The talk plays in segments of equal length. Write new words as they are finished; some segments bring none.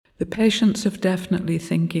The patience of definitely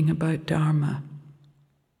thinking about Dharma.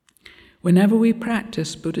 Whenever we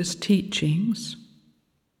practice Buddhist teachings,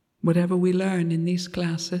 whatever we learn in these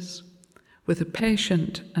classes, with a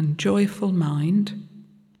patient and joyful mind,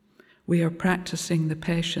 we are practicing the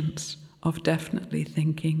patience of definitely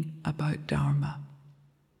thinking about Dharma.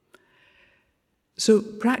 So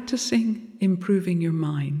practicing improving your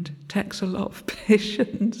mind takes a lot of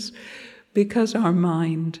patience because our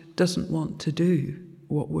mind doesn't want to do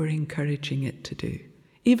what we're encouraging it to do.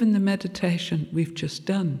 Even the meditation we've just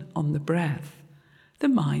done on the breath, the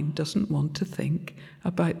mind doesn't want to think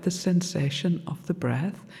about the sensation of the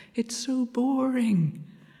breath. It's so boring.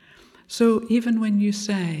 So even when you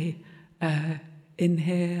say,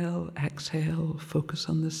 inhale, exhale, focus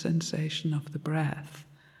on the sensation of the breath,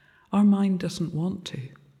 our mind doesn't want to.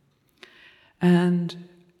 And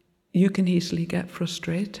you can easily get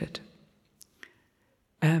frustrated,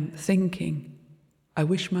 thinking, I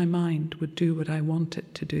wish my mind would do what I want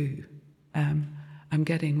it to do. I'm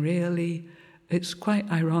getting really, it's quite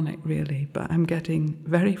ironic really, but I'm getting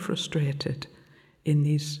very frustrated in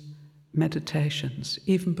these meditations,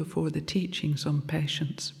 even before the teachings on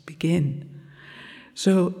patience begin.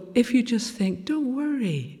 So if you just think, don't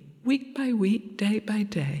worry, week by week, day by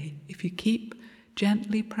day, if you keep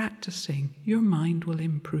gently practicing, your mind will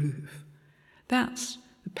improve. That's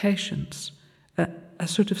the patience, a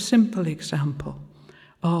sort of simple example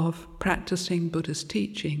of practicing Buddhist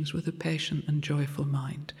teachings with a patient and joyful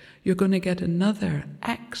mind. You're going to get another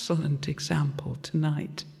excellent example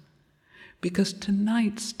tonight, because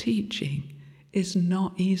tonight's teaching is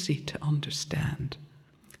not easy to understand.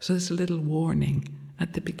 So there's a little warning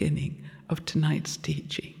at the beginning of tonight's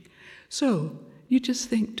teaching. So you just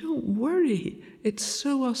think, don't worry, it's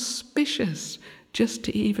so auspicious just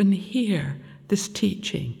to even hear this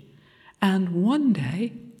teaching. And one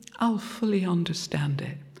day, I'll fully understand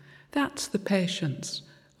it. That's the patience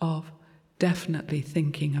of definitely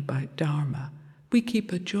thinking about Dharma. We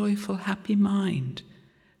keep a joyful, happy mind,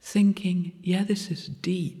 thinking, yeah, this is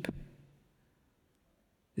deep.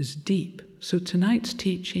 It's deep. So tonight's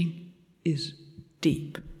teaching is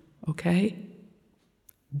deep, okay?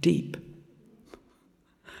 Deep.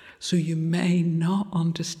 So you may not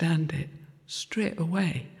understand it straight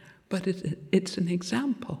away, but it's an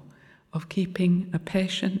example of keeping a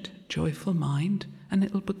patient, joyful mind, and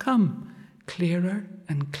it'll become clearer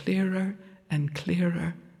and clearer and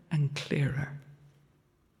clearer and clearer.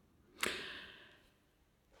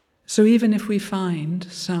 So even if we find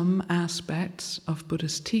some aspects of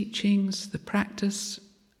Buddhist teachings, the practice,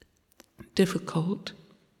 difficult,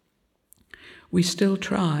 we still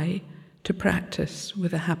try to practice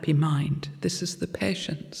with a happy mind. This is the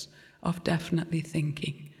patience of definitely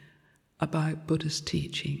thinking about Buddhist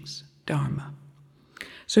teachings, Dharma.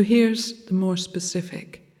 So here's the more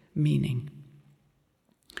specific meaning.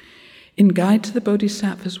 In Guide to the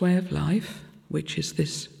Bodhisattva's Way of Life, which is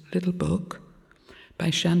this little book by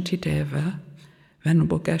Shantideva,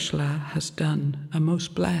 Venerable Geshe-la has done a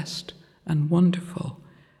most blessed and wonderful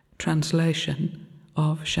translation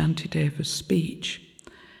of Shantideva's speech.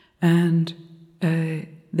 And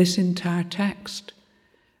this entire text,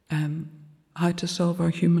 how to solve our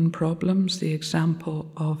human problems, the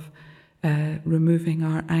example of removing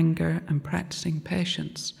our anger and practicing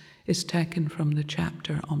patience, is taken from the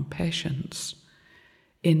chapter on patience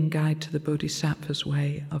in Guide to the Bodhisattva's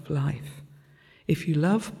Way of Life. If you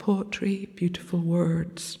love poetry, beautiful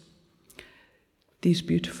words, these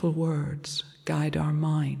beautiful words guide our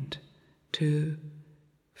mind to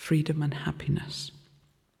freedom and happiness.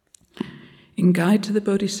 In Guide to the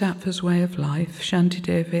Bodhisattva's Way of Life,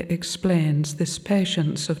 Shantideva explains this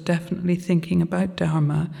patience of definitely thinking about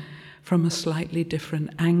Dharma from a slightly different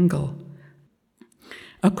angle.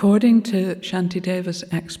 According to Shantideva's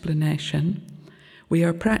explanation, we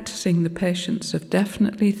are practicing the patience of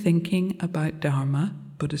definitely thinking about Dharma,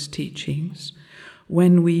 Buddhist teachings,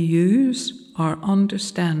 when we use our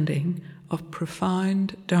understanding of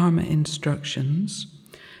profound Dharma instructions,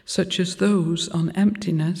 such as those on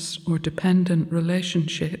emptiness or dependent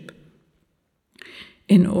relationship,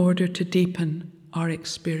 in order to deepen our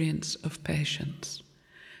experience of patience.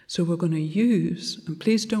 So we're going to use, and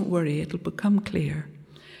please don't worry, it'll become clear.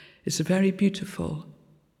 It's a very beautiful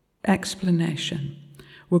explanation.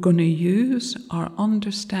 We're going to use our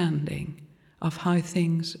understanding of how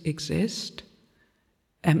things exist,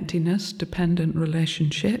 emptiness, dependent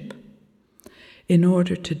relationship, in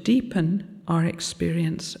order to deepen our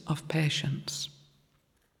experience of patience.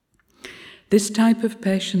 This type of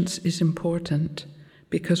patience is important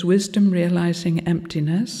because wisdom realizing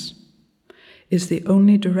emptiness is the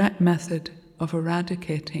only direct method of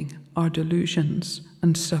eradicating our delusions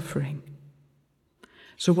and suffering.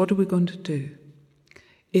 So what are we going to do?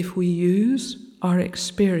 If we use our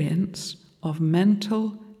experience of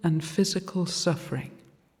mental and physical suffering,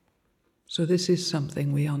 so this is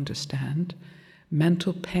something we understand,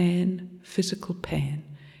 mental pain, physical pain.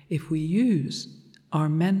 If we use our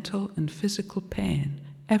mental and physical pain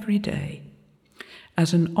every day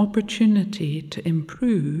as an opportunity to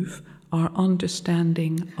improve our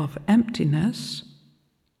understanding of emptiness,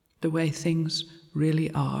 the way things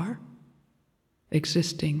really are,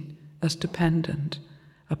 existing as dependent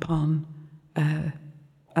upon,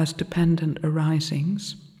 as dependent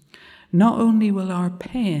arisings, not only will our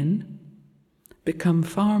pain become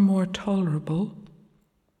far more tolerable,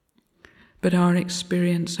 but our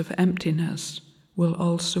experience of emptiness will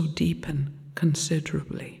also deepen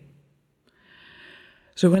considerably.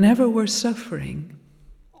 So whenever we're suffering,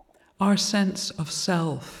 our sense of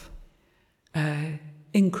self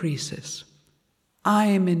increases. I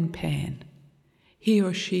am in pain. He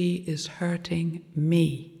or she is hurting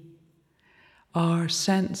me. Our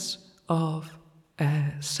sense of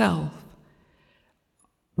self,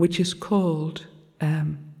 which is called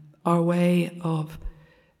our way of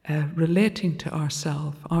relating to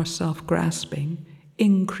ourself, our self-grasping,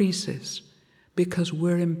 increases because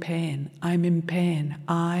we're in pain. I'm in pain.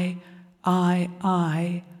 I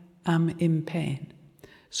am in pain.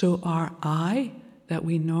 So our I that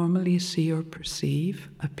we normally see or perceive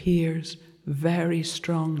appears very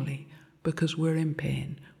strongly because we're in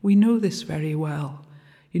pain. We know this very well.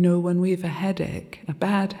 You know, when we have a headache, a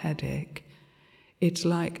bad headache, it's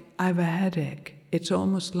like, I have a headache. It's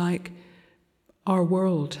almost like our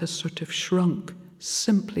world has sort of shrunk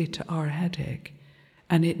simply to our headache,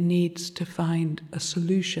 and it needs to find a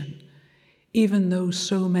solution, even though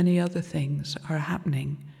so many other things are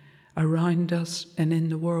happening around us and in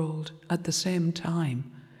the world at the same time.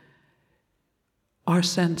 Our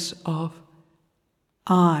sense of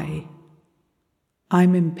I'm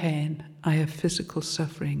in pain, I have physical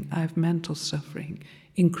suffering, I have mental suffering,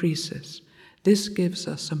 increases. This gives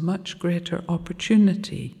us a much greater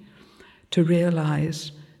opportunity to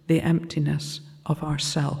realize the emptiness of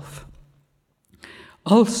ourself.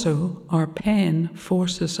 Also, our pain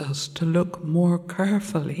forces us to look more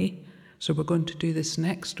carefully, so we're going to do this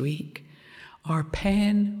next week. Our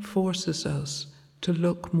pain forces us to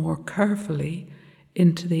look more carefully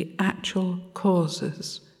into the actual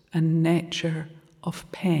causes and nature of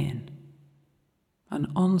pain, an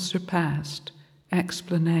unsurpassed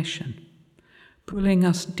explanation, pulling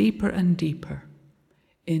us deeper and deeper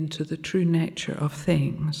into the true nature of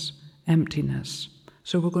things, emptiness.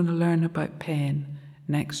 So we're going to learn about pain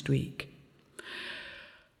next week.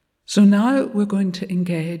 So now we're going to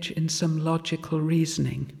engage in some logical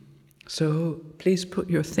reasoning. So please put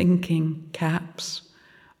your thinking caps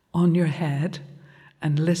on your head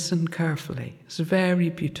and listen carefully. It's very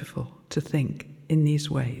beautiful to think in these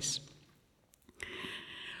ways.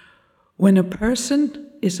 When a person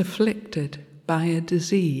is afflicted by a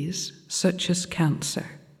disease such as cancer,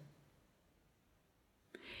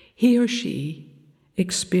 he or she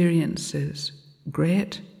experiences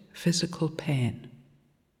great physical pain.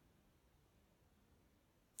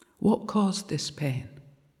 What caused this pain?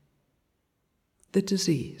 The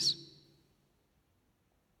disease.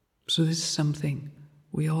 So this is something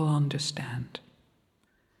we all understand.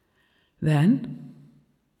 Then,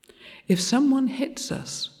 if someone hits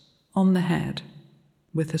us on the head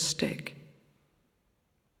with a stick,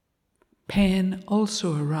 pain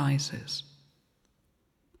also arises.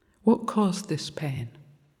 What caused this pain?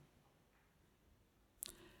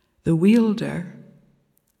 The wielder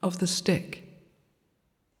of the stick.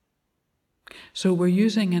 So we're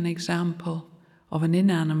using an example of an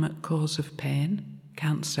inanimate cause of pain,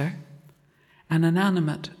 cancer, an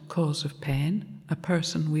animate cause of pain, a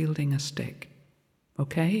person wielding a stick.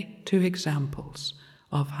 Okay? 2 examples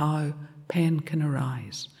of how pain can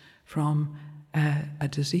arise from a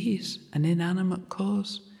disease, an inanimate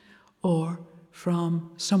cause, or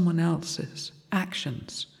from someone else's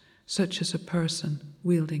actions, such as a person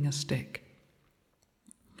wielding a stick.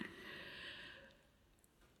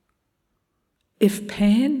 If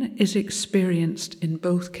pain is experienced in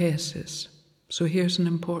both cases, so here's an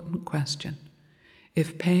important question.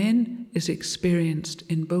 If pain is experienced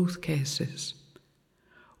in both cases,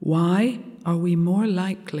 why are we more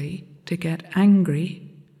likely to get angry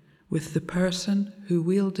with the person who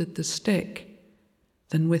wielded the stick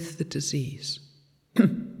than with the disease?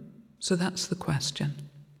 So that's the question.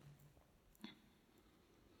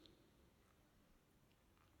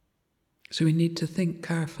 So we need to think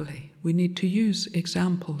carefully. We need to use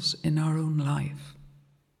examples in our own life.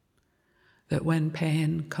 that when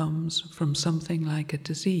pain comes from something like a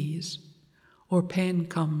disease, or pain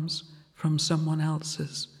comes from someone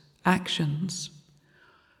else's actions,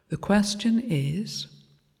 the question is,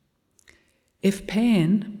 if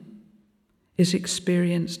pain is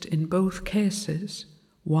experienced in both cases,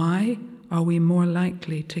 why are we more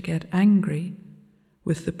likely to get angry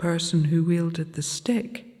with the person who wielded the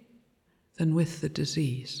stick than with the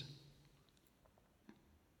disease?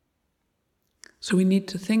 So we need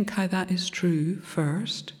to think how that is true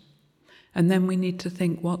first, and then we need to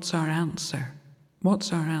think, what's our answer?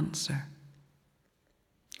 What's our answer?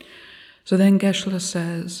 So then Geshe-la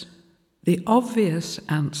says, the obvious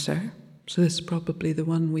answer, so this is probably the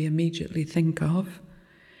one we immediately think of,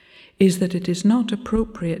 is that it is not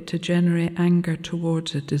appropriate to generate anger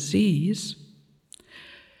towards a disease,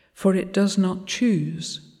 for it does not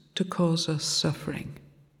choose to cause us suffering.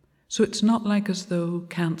 So it's not like as though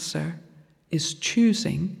cancer is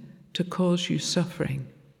choosing to cause you suffering.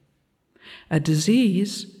 A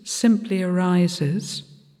disease simply arises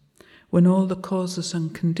when all the causes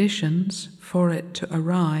and conditions for it to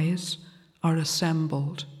arise are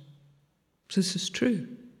assembled. So this is true.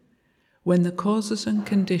 When the causes and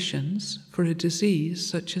conditions for a disease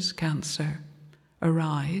such as cancer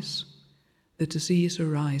arise, the disease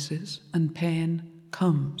arises and pain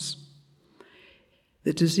comes.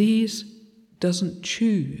 The disease doesn't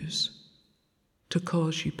choose to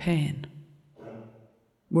cause you pain,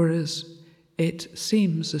 whereas it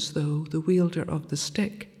seems as though the wielder of the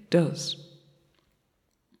stick does.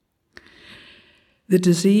 The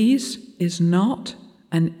disease is not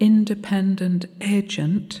an independent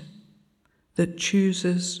agent that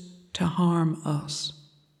chooses to harm us.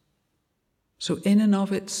 So in and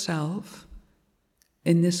of itself,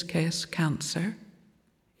 in this case cancer,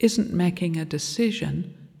 isn't making a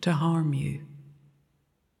decision to harm you.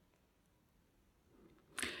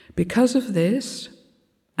 Because of this,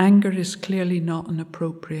 anger is clearly not an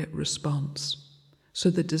appropriate response. So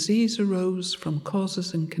the disease arose from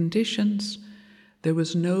causes and conditions. There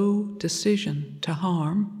was no decision to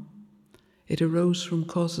harm. It arose from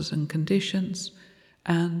causes and conditions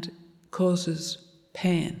and causes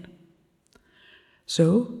pain.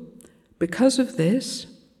 So, because of this,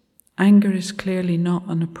 anger is clearly not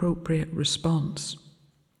an appropriate response.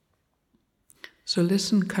 So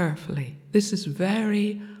listen carefully. This is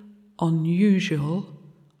very unusual,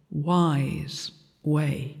 wise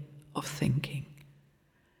way of thinking.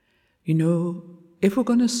 You know, if we're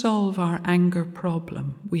going to solve our anger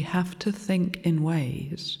problem, we have to think in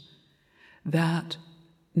ways that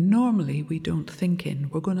normally we don't think in.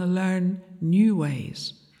 We're going to learn new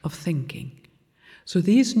ways of thinking. So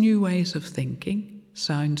these new ways of thinking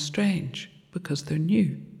sound strange because they're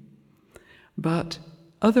new. But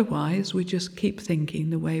otherwise, we just keep thinking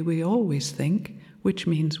the way we always think, which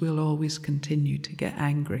means we'll always continue to get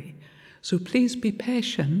angry. So please be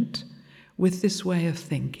patient with this way of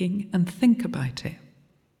thinking and think about it.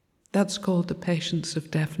 That's called the patience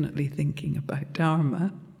of definitely thinking about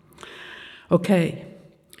Dharma. Okay,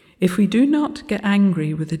 if we do not get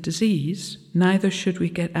angry with a disease, neither should we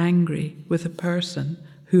get angry with a person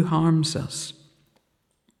who harms us.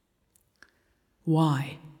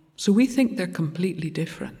 Why? So we think they're completely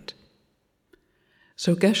different.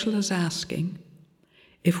 So Geshe-la's asking,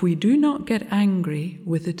 if we do not get angry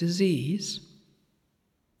with a disease,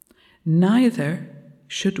 neither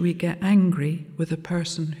should we get angry with a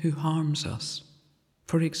person who harms us.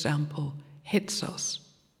 For example, hits us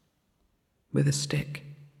with a stick.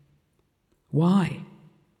 Why?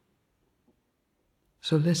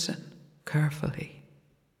 So listen carefully.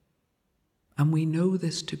 And we know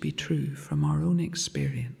this to be true from our own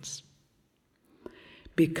experience.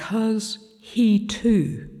 Because he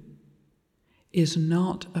too is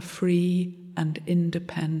not a free and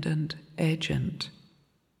independent agent.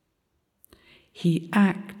 He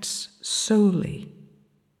acts solely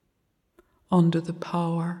under the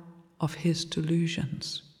power of his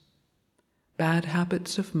delusions, bad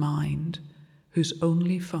habits of mind whose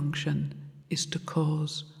only function is to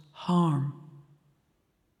cause harm.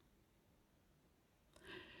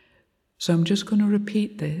 So I'm just going to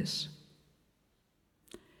repeat this.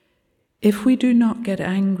 If we do not get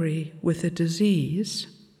angry with a disease,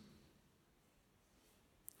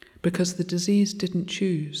 because the disease didn't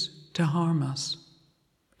choose to harm us,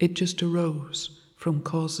 it just arose from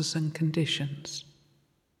causes and conditions.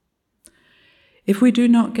 If we do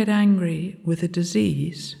not get angry with a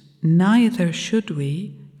disease, neither should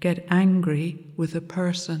we get angry with a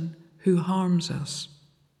person who harms us.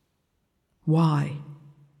 Why?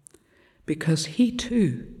 Because he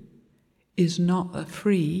too is not a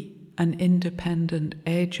free and independent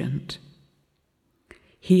agent.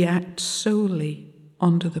 He acts solely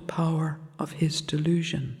under the power of his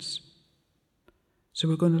delusions. So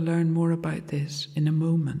we're going to learn more about this in a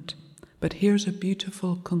moment. But here's a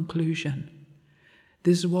beautiful conclusion.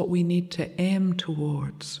 This is what we need to aim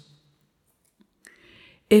towards.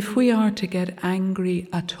 If we are to get angry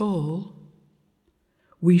at all,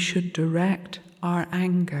 we should direct our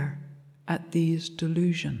anger at these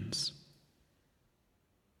delusions.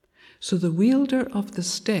 So the wielder of the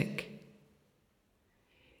stick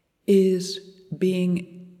is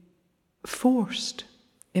being forced,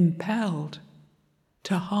 impelled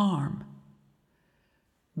to harm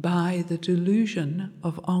by the delusion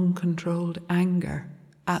of uncontrolled anger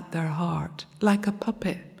at their heart, like a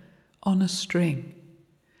puppet on a string.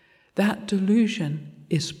 That delusion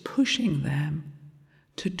is pushing them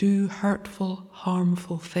to do hurtful,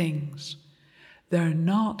 harmful things. They're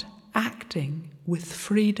not acting with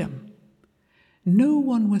freedom. No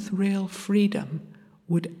one with real freedom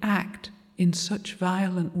would act in such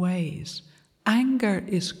violent ways. Anger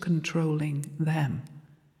is controlling them.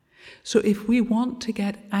 So if we want to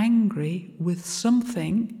get angry with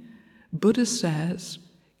something, Buddha says,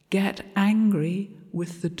 get angry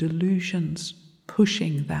with the delusions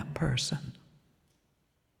pushing that person.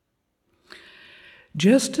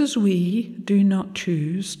 Just as we do not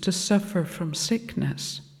choose to suffer from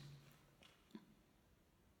sickness,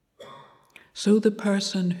 so the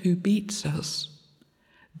person who beats us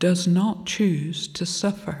does not choose to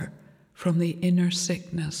suffer from the inner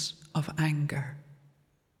sickness of anger.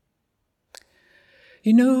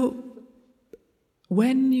 You know,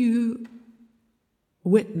 when you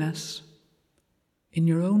witness in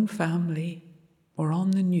your own family or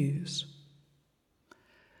on the news,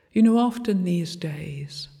 you know, often these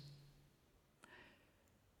days,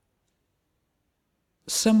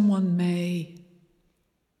 someone may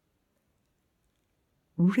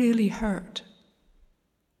really hurt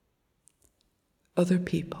other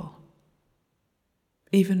people,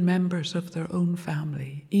 even members of their own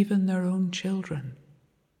family, even their own children.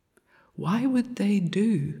 Why would they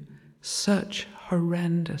do such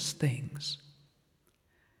horrendous things?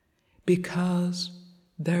 Because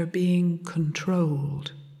they're being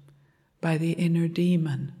controlled by the inner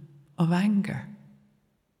demon of anger.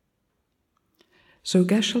 So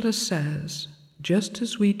Geshe-la says, just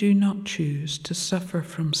as we do not choose to suffer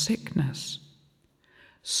from sickness,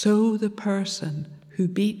 so the person who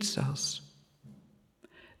beats us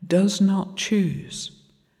does not choose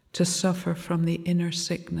to suffer from the inner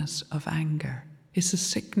sickness of anger. It's a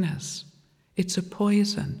sickness. It's a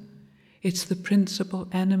poison. It's the principal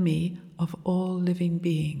enemy of all living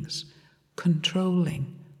beings,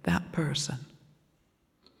 controlling that person.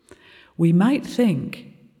 We might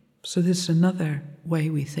think, so this is another way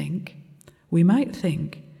we think, we might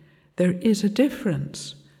think there is a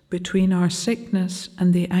difference between our sickness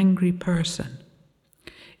and the angry person,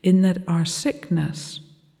 in that our sickness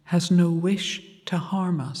has no wish to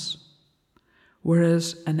harm us,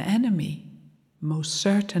 whereas an enemy most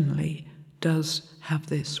certainly does have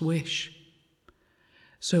this wish.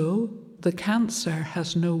 So the cancer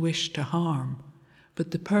has no wish to harm,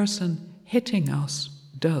 but the person hitting us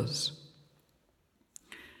does.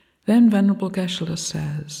 Then Venerable Geshe-la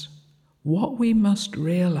says, what we must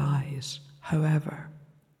realize, however,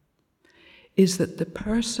 is that the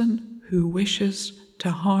person who wishes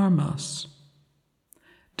to harm us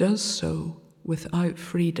does so without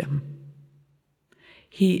freedom.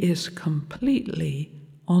 He is completely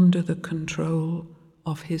under the control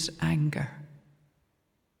of his anger.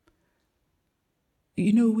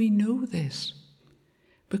 You know, we know this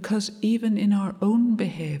because even in our own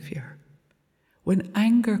behavior, when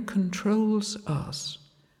anger controls us,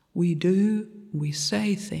 we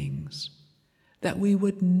say things that we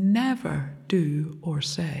would never do or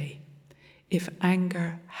say if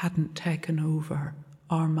anger hadn't taken over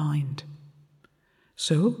our mind.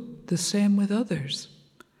 So, the same with others.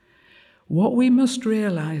 What we must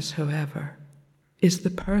realize, however, is the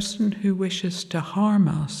person who wishes to harm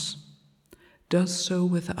us does so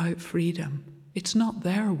without freedom. It's not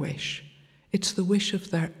their wish. It's the wish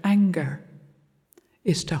of their anger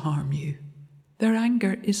is to harm you. Their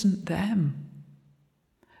anger isn't them.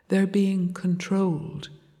 They're being controlled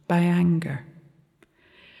by anger.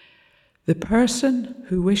 The person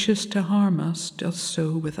who wishes to harm us does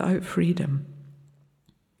so without freedom.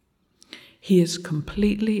 He is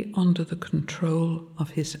completely under the control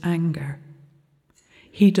of his anger.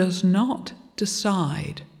 He does not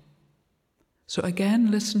decide. So again,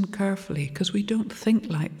 listen carefully, because we don't think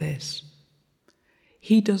like this.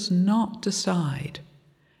 He does not decide,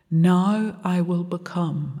 now I will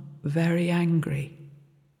become very angry.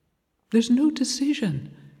 There's no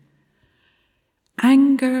decision.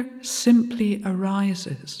 Anger simply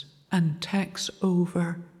arises and takes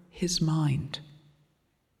over his mind,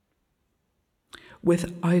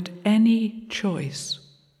 without any choice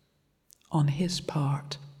on his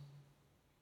part.